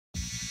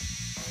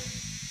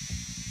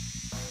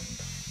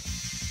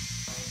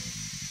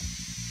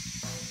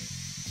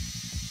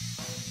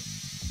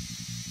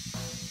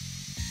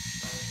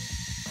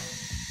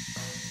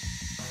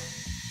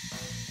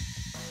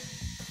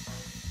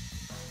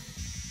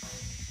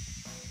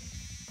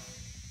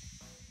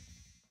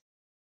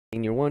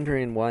And you're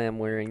wondering why I'm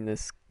wearing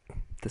this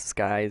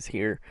disguise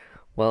here.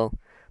 Well,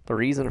 the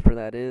reason for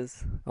that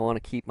is I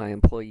want to keep my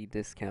employee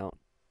discount.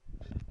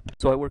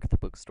 So I work at the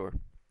bookstore.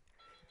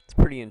 It's a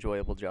pretty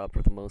enjoyable job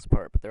for the most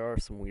part, but there are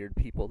some weird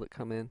people that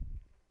come in.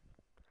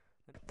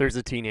 There's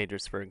the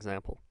teenagers, for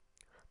example.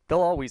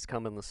 They'll always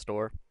come in the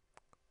store.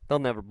 They'll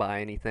never buy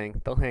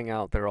anything. They'll hang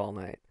out there all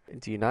night.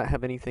 Do you not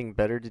have anything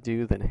better to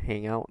do than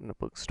hang out in a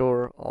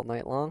bookstore all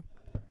night long?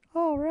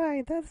 Oh,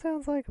 right, that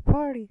sounds like a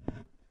party.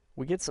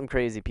 We get some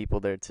crazy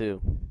people there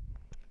too.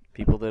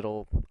 People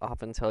that'll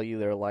often tell you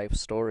their life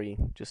story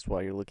just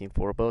while you're looking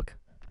for a book.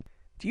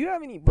 Do you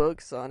have any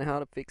books on how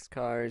to fix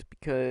cars?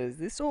 Because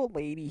this old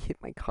lady hit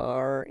my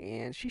car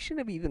and she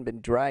shouldn't have even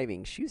been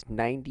driving. She was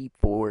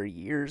 94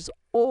 years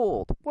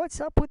old. What's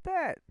up with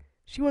that?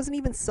 She wasn't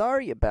even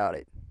sorry about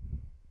it.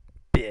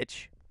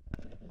 Bitch.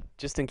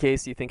 Just in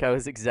case you think I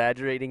was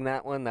exaggerating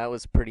that one, that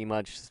was pretty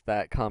much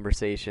that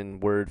conversation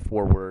word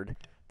for word.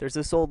 There's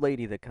this old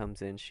lady that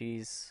comes in.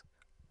 She's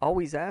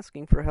always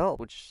asking for help,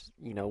 which,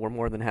 we're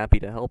more than happy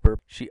to help her.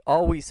 She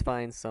always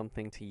finds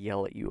something to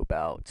yell at you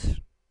about.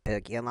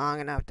 Took you long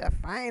enough to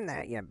find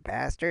that, you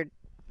bastard.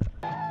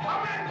 I'm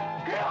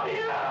gonna kill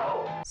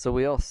you! So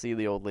we all see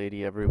the old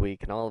lady every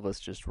week, and all of us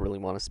just really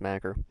want to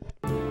smack her.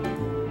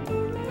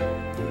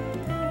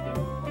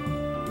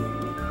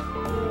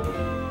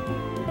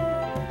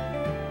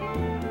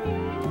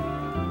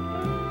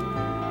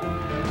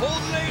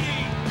 Old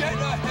lady, dead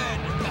ahead!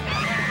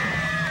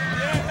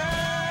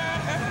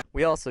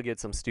 We also get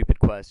some stupid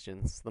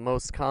questions. The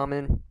most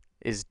common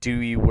is,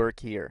 do you work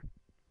here?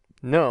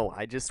 No,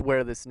 I just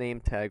wear this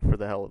name tag for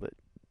the hell of it.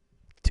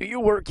 Do you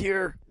work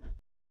here?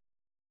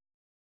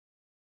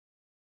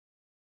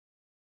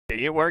 Do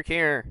you work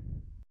here?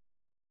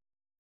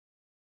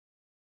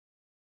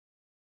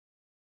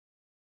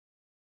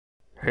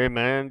 Hey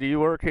man, do you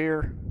work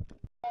here?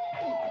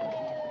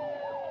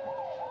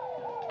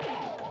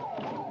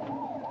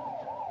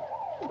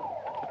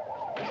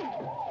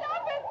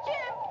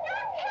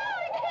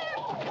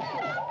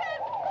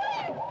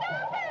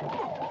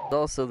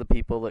 Also the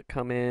people that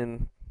come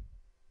in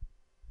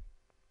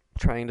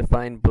trying to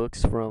find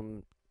books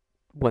from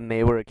when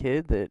they were a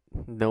kid that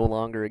no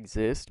longer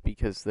exist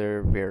because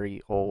they're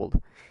very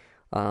old.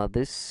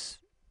 This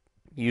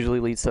usually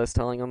leads to us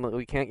telling them that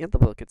we can't get the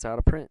book, it's out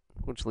of print,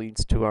 which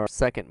leads to our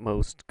second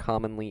most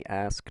commonly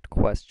asked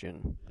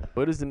question.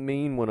 What does it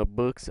mean when a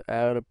book's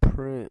out of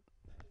print?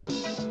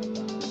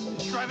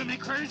 It's driving me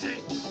crazy!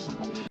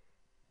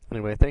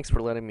 Anyway, thanks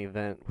for letting me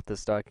vent with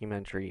this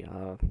documentary.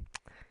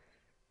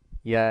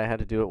 Yeah, I had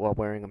to do it while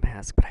wearing a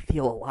mask, but I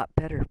feel a lot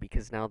better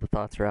because now the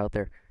thoughts are out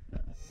there.